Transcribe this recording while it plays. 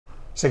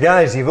So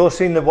guys, you've all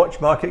seen the watch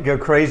market go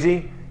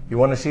crazy. You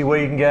want to see where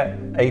you can get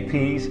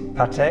APs,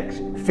 Pateks,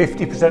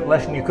 50%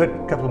 less than you could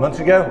a couple of months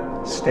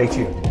ago? Stay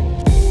tuned.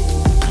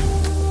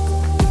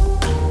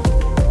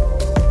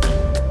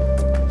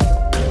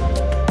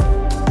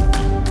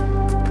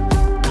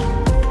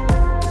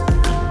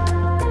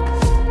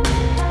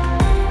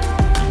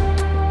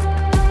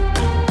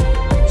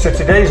 So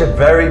today's a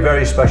very,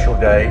 very special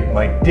day.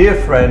 My dear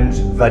friends,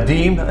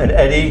 Vadim and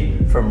Eddie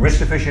from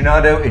Wrist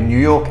Aficionado in New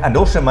York and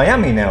also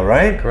Miami now,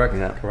 right? Correct,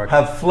 yeah, correct.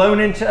 Have flown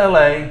into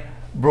LA,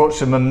 brought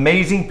some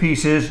amazing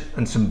pieces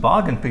and some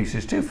bargain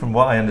pieces too, from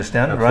what I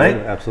understand,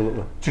 Absolutely, right?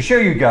 Absolutely. To show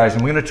you guys,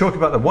 and we're going to talk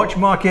about the watch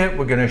market.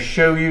 We're going to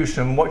show you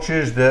some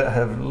watches that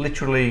have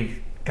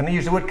literally, can I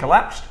use the word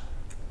collapsed?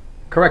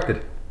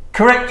 Corrected.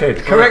 Corrected.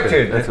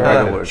 That's the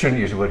right word. Shouldn't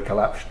use the word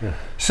collapsed. Yeah.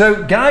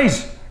 So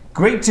guys,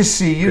 great to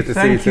see you.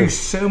 Thank you too.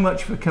 so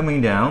much for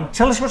coming down.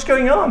 Tell us what's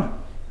going on.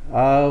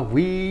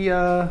 We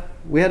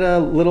had a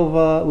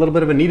little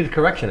bit of a needed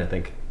correction. I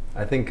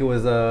think it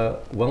was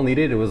well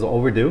needed. It was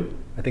overdue.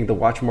 I think the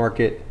watch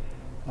market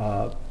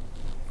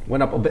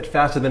went up a bit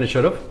faster than it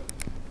should have,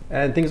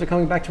 and things are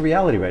coming back to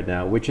reality right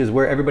now, which is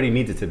where everybody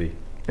needs it to be.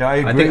 Yeah, I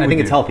agree. I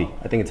think it's healthy.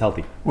 I think it's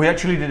healthy. We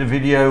actually did a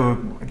video,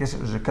 I guess it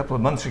was a couple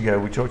of months ago,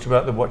 we talked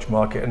about the watch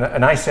market,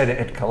 and I said it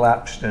had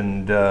collapsed,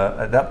 and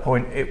at that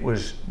point it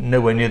was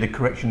nowhere near the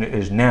correction it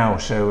is now,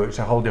 so it's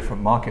a whole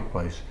different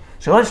marketplace.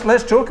 So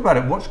let's talk about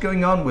it. What's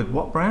going on with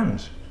what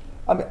brands?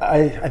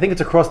 I think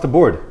it's across the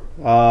board.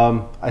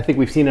 I think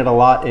we've seen it a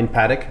lot in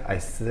Patek.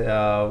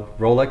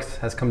 Rolex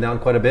has come down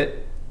quite a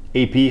bit.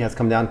 AP has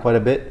come down quite a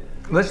bit.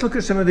 Let's look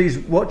at some of these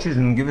watches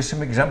and give us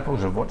some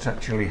examples of what's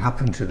actually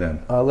happened to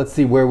them. Let's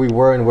see where we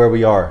were and where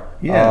we are.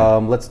 Yeah.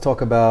 Let's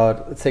take a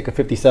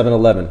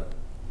 5711. All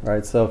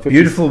right, so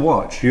beautiful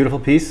watch. Beautiful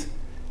piece.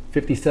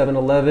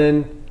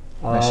 5711.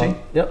 I see.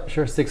 Yep,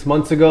 sure. 6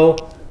 months ago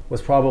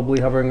was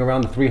probably hovering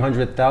around the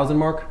 300,000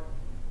 mark.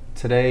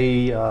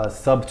 Today,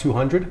 sub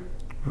 200.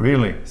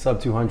 Really?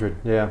 Sub 200.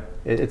 Yeah.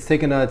 It's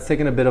taken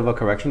a bit of a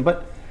correction,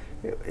 but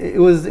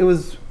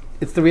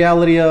it's the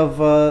reality of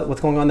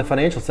what's going on in the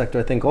financial sector,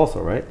 I think,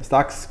 also, right?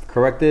 Stocks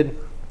corrected,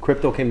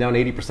 crypto came down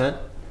 80%.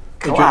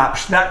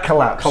 Collapsed. That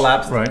collapsed.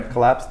 Collapsed. Right.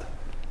 Collapsed.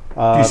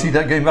 Do you see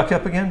that going back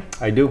up again?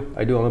 I do.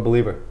 I'm a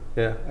believer.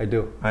 Yeah, I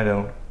do. I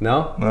don't.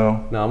 No?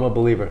 No. No, I'm a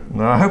believer.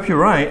 No, I hope you're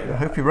right. I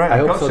hope you're right. I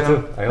hope so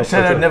too. I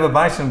said I'd never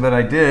buy some, but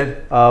I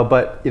did.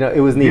 But you know, it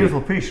was needed.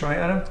 Beautiful piece, right,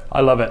 Adam?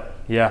 I love it.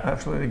 Yeah.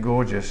 Absolutely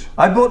gorgeous.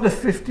 I bought the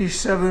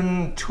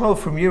 5712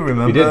 from you,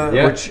 remember? You did,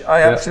 yeah. Which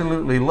I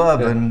absolutely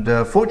love. Yeah.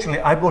 And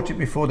fortunately, I bought it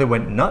before they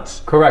went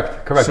nuts.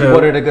 Correct. So, you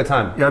bought it at a good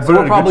time. Yeah, so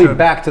we're probably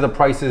back to the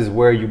prices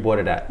where you bought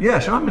it at. Yeah,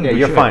 so I'm in good shape.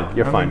 You're fine.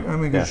 You're fine.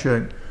 I'm in good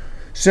shape.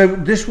 So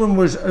this one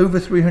was over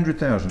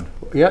 300,000.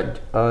 Yeah,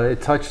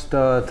 it touched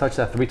that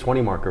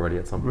 320 mark already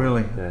at some point.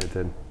 Really? Yeah, it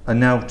did. And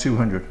now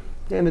 200.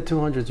 Yeah, in the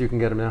 200s you can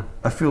get them now.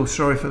 I feel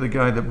sorry for the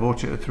guy that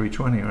bought it at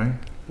 320, right?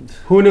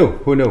 Who knew?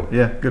 Who knew?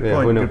 Yeah, good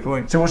point. Good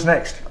point. So what's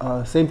next?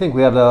 Same thing.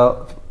 We have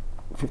the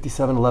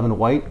 5711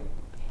 white.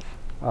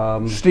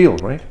 Steel,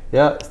 right?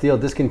 Yeah, steel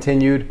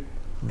discontinued.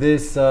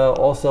 This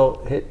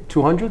also hit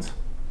 200s.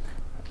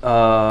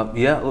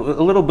 Yeah, a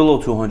little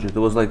below 200. It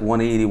was like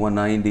 180,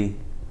 190.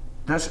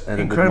 That's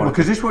incredible,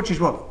 because this watch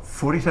is what,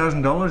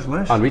 $40,000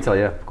 less? On retail,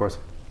 yeah, of course.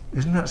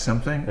 Isn't that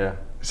something? Yeah.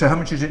 So how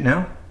much is it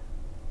now?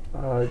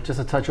 Just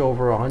a touch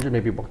over 100,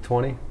 maybe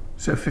 $120.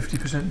 So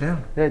 50%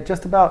 down? Yeah,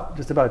 just about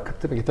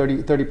typically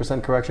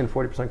 30% correction,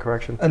 40%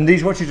 correction. And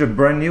these watches are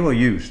brand new or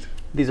used?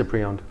 These are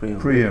pre-owned.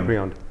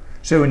 Pre-owned.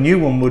 So a new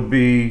one would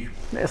be?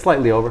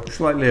 Slightly over.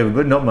 Slightly over,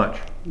 but not much?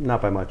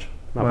 Not by much.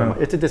 Not by much.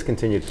 It's a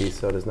discontinued piece,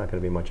 so there's not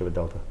going to be much of a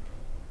delta.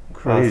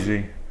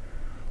 Crazy.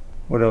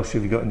 What else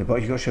have you got in the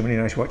box? You've got so many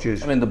nice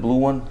watches. I mean, the blue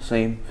one,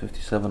 same,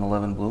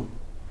 5711 blue.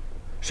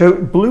 So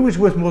blue is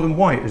worth more than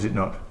white, is it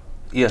not?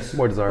 Yes.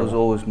 More desirable. It was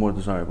always more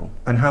desirable.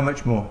 And how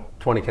much more?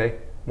 20K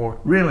more.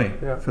 Really?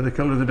 Yeah. For the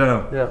colour of the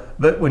dial? Yeah.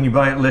 But when you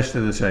buy it list,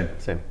 they're the same?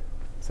 Same.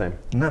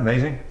 Isn't that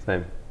amazing?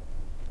 Same.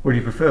 What do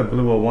you prefer,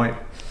 blue or white?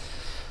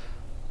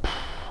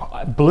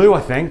 Blue,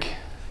 I think.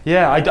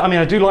 Yeah, I mean,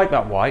 I do like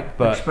that white,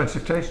 but...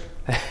 Expensive taste.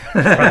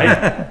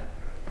 Right.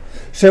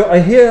 So I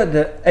hear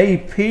that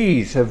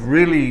APs have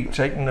really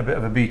taken a bit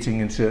of a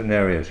beating in certain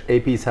areas.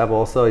 APs have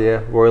also,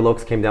 yeah. Royal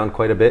Oaks came down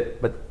quite a bit,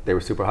 but they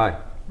were super high.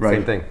 Right.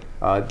 Same thing.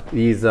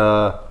 These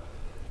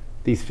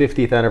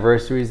 50th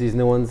anniversaries, these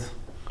new ones,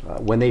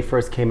 when they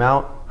first came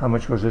out. How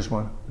much was this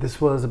one?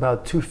 This was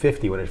about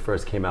 $250 when it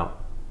first came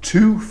out.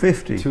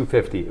 $250?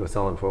 $250 it was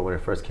selling for when it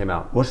first came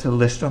out. What's the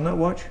list on that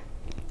watch?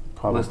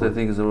 Probably. List, I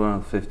think, is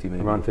around 50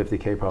 maybe. Around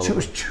 50K probably. So it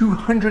was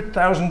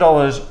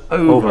 $200,000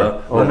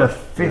 over on a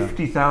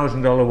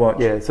 $50,000 watch.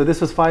 Yeah, so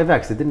this was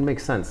 5X. It didn't make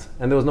sense.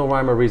 And there was no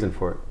rhyme or reason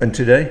for it. And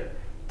today?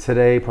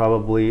 Today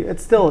probably,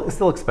 it's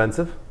still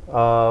expensive.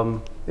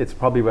 It's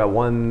probably about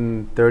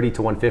 130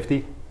 to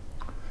 150.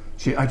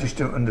 See, I just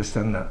don't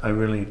understand that. I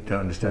really don't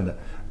understand that.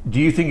 Do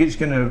you think it's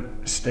going to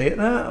stay at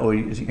that, or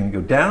is it going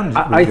to go down? Is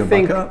it going to go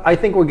back up? I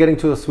think we're getting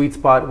to a sweet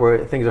spot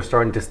where things are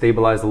starting to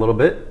stabilize a little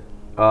bit.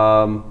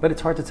 But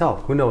it's hard to tell.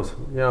 Who knows?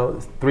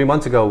 3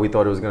 months ago we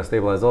thought it was going to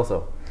stabilize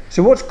also.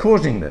 So what's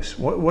causing this?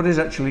 What is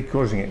actually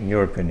causing it in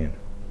your opinion?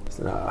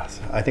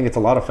 I think it's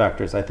a lot of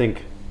factors. I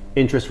think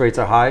interest rates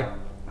are high.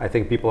 I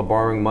think people are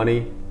borrowing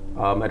money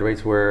at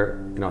rates where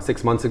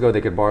 6 months ago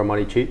they could borrow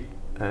money cheap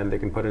and they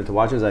can put it into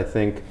watches. I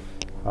think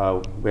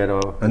we had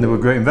and there were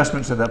great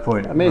investments at that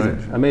point. Amazing,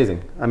 right?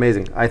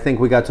 amazing. I think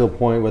we got to a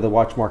point where the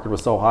watch market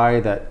was so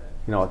high that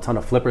a ton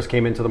of flippers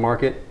came into the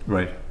market.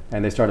 Right.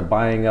 And they started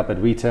buying up at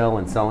retail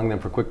and selling them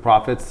for quick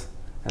profits,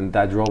 and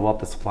that drove up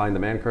the supply and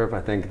demand curve.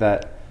 I think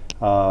that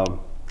on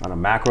a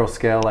macro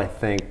scale, I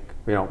think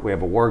we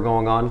have a war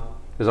going on.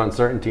 There's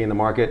uncertainty in the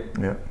market.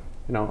 Yeah.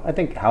 I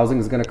think housing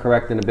is going to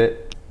correct in a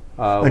bit.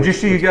 And just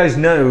so you guys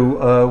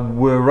know,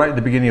 we're right at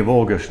the beginning of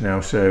August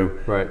now, so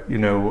right.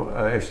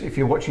 If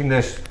you're watching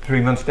this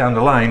 3 months down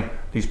the line,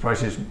 these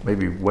prices may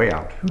be way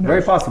out.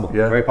 Very possible.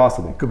 Yeah. Very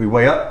possible. Could be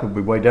way up, could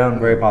be way down.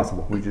 Very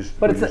possible.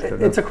 But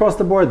it's across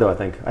the board, though. I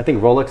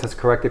think Rolex has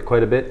corrected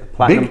quite a bit.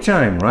 Platinum, big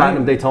time, right?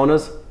 Platinum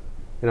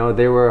Daytonas,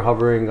 they were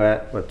hovering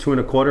at what,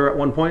 2.25 at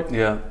one point.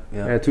 Yeah.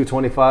 At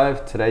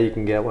 225. Today you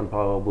can get one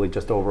probably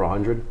just over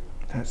 100.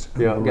 That's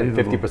unbelievable.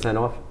 Getting 50%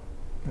 off.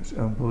 That's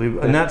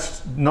unbelievable. And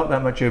that's not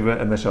that much over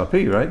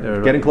MSRP, right?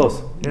 They're getting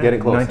close. Yeah,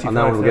 getting close. On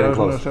that one, we're getting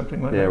close. Or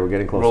something like yeah, that. We're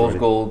getting close. Rose already.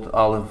 gold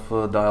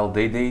olive dial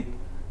date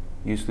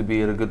used to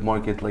be at a good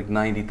market like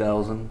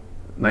 90,000.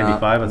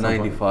 95 at some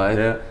 95. Point.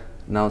 Yeah.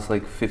 Now it's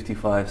like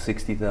 55,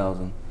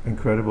 60,000.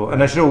 Incredible.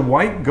 And I saw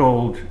white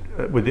gold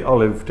with the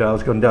olive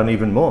dials gone down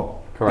even more.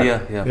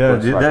 Correct.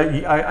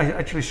 Yeah. I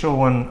actually saw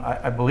one,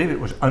 I believe it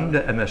was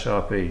under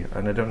MSRP,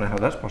 and I don't know how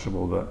that's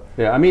possible, but...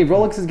 Yeah, I mean,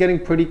 Rolex is getting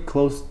pretty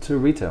close to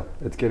retail.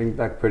 It's getting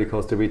back pretty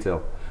close to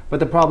retail. But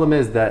the problem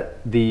is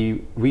that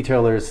the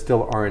retailers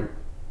still aren't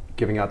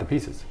giving out the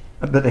pieces.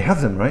 But they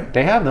have them, right?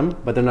 They have them,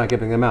 but they're not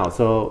giving them out.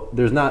 So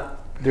there's not...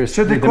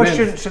 So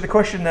the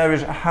question there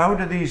is, how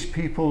do these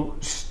people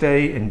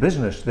stay in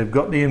business? They've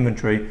got the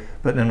inventory,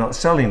 but they're not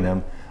selling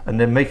them. And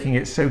they're making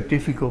it so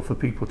difficult for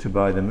people to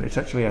buy them. It's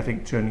actually, I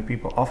think, turning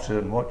people off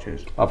certain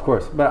watches. Of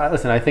course. But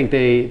listen, I think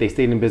they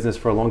stayed in business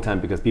for a long time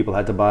because people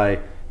had to buy,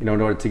 in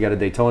order to get a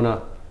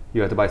Daytona,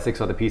 you had to buy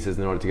 6 other pieces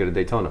in order to get a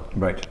Daytona.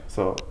 Right.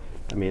 So,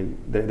 I mean,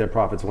 their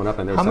profits went up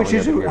and they're How much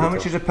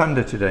is a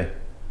Panda today?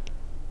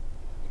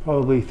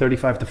 Probably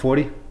 35 to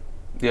 40.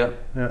 Yeah.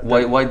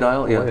 White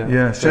dial?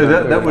 Yeah. So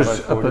that was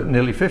up at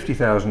nearly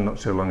 50,000 not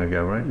so long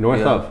ago, right? North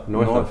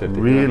of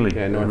 50. Really?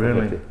 Yeah, north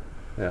of 50.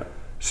 Yeah.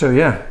 So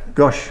yeah,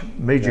 gosh,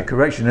 major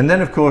correction. And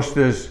then of course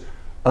there's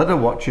other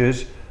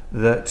watches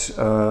that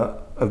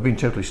have been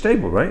totally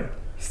stable, right?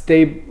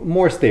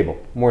 More stable.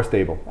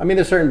 I mean,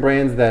 there's certain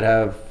brands that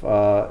have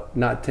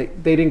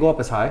they didn't go up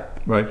as high.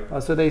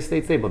 Right. So they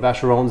stayed stable.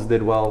 Vacherons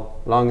did well.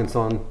 Lang &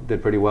 Son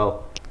did pretty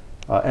well.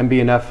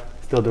 MB&F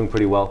still doing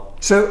pretty well.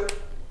 So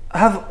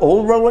have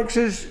all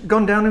Rolexes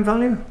gone down in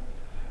value?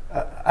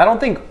 I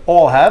don't think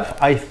all have.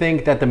 I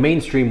think that the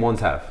mainstream ones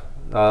have.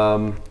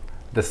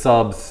 The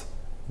subs,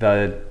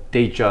 the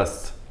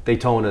Datejust,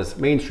 Daytonas,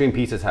 mainstream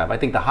pieces have. I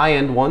think the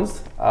high-end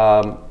ones,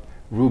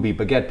 Ruby,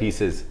 Baguette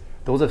pieces,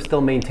 those have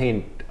still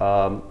maintained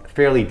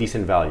fairly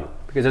decent value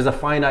because there's a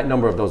finite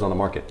number of those on the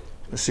market.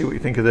 Let's see what you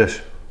think of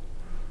this.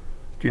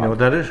 Do you know what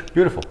that is?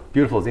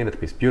 Beautiful Zenith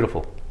piece,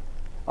 beautiful.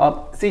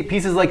 See,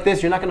 pieces like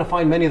this, you're not going to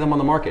find many of them on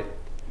the market.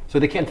 So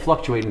they can't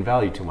fluctuate in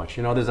value too much.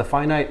 There's a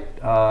finite,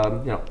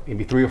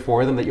 maybe 3 or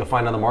 4 of them that you'll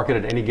find on the market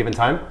at any given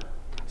time.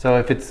 So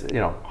if it's,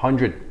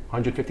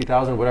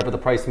 150,000, whatever the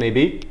price may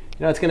be,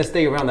 it's going to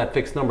stay around that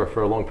fixed number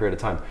for a long period of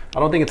time. I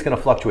don't think it's going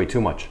to fluctuate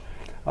too much.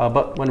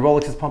 But when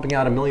Rolex is pumping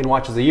out 1 million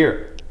watches a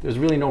year, there's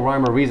really no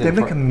rhyme or reason. They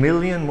make 1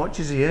 million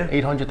watches a year?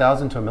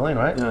 800,000 to 1 million,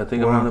 right? Yeah, I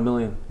think around 1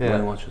 million,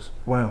 million watches.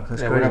 Wow,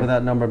 that's crazy. Whatever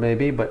that number may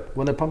be. But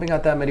when they're pumping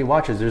out that many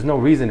watches, there's no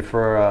reason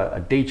for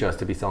a Datejust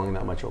to be selling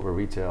that much over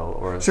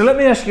retail. So let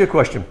me ask you a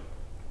question.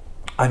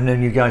 I've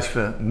known you guys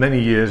for many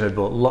years. I've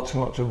bought lots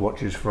and lots of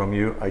watches from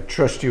you. I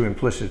trust you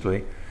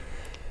implicitly.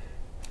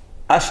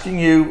 Asking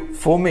you,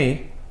 for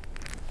me,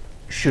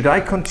 should I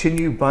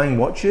continue buying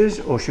watches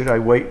or should I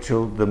wait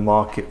till the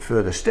market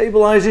further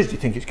stabilizes? Do you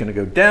think it's going to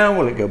go down?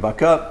 Will it go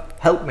back up?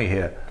 Help me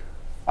here.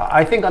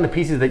 I think on the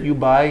pieces that you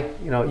buy,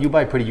 you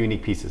buy pretty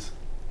unique pieces.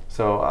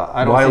 So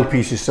I don't wild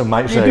pieces, some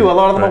might say. You do. A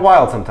lot of them are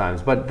wild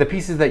sometimes, but the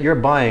pieces that you're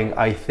buying,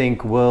 I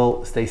think,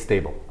 will stay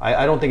stable.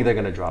 I don't think they're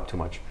going to drop too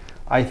much.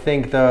 I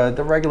think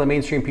the regular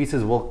mainstream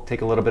pieces will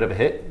take a little bit of a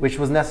hit, which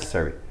was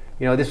necessary.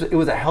 It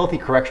was a healthy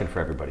correction for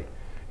everybody.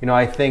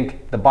 I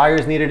think the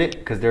buyers needed it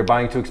because they're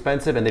buying too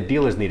expensive, and the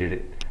dealers needed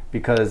it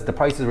because the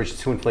prices were just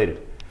too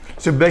inflated.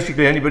 So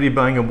basically anybody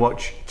buying a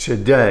watch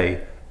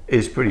today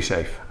is pretty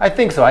safe? I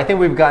think so. I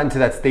think we've gotten to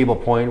that stable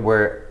point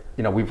where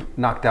we've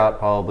knocked out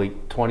probably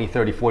 20,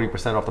 30,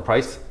 40% off the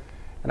price.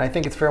 And I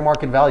think it's fair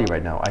market value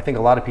right now. I think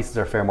a lot of pieces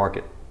are fair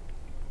market.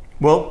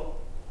 Well,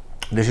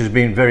 this has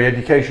been very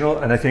educational,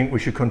 and I think we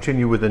should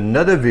continue with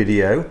another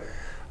video,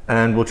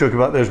 and we'll talk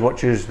about those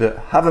watches that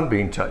haven't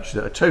been touched,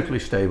 that are totally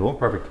stable.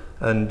 Perfect.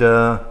 And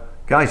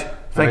guys,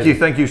 thank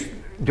you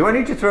Do I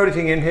need to throw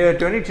anything in here?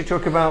 Do I need to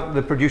talk about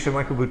the Producer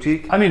Michael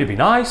Boutique? I mean, it'd be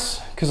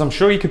nice, because I'm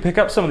sure you could pick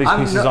up some of these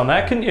pieces on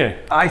there, couldn't you?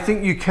 I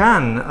think you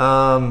can.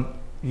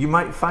 You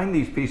might find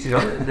these pieces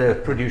on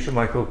the Producer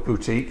Michael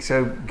Boutique.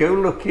 So go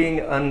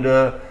looking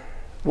under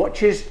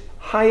watches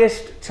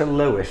highest to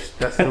lowest.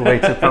 That's the way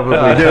to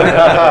probably do it.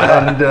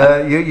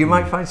 And you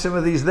might find some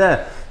of these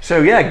there.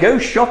 So yeah, go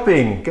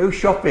shopping,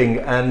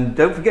 and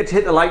don't forget to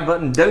hit the like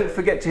button. Don't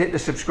forget to hit the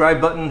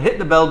subscribe button. Hit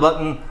the bell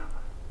button.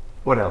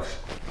 What else?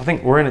 I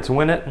think we're in it to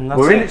win it, and that's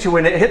We're in it to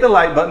win it. Hit the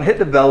like button, hit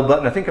the bell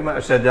button. I think I might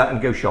have said that, and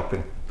go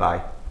shopping.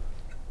 Bye.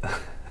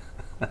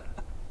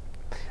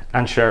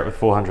 And share it with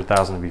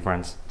 400,000 of your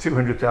friends.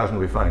 200,000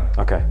 will be fine.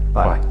 Okay,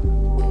 Bye.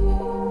 bye.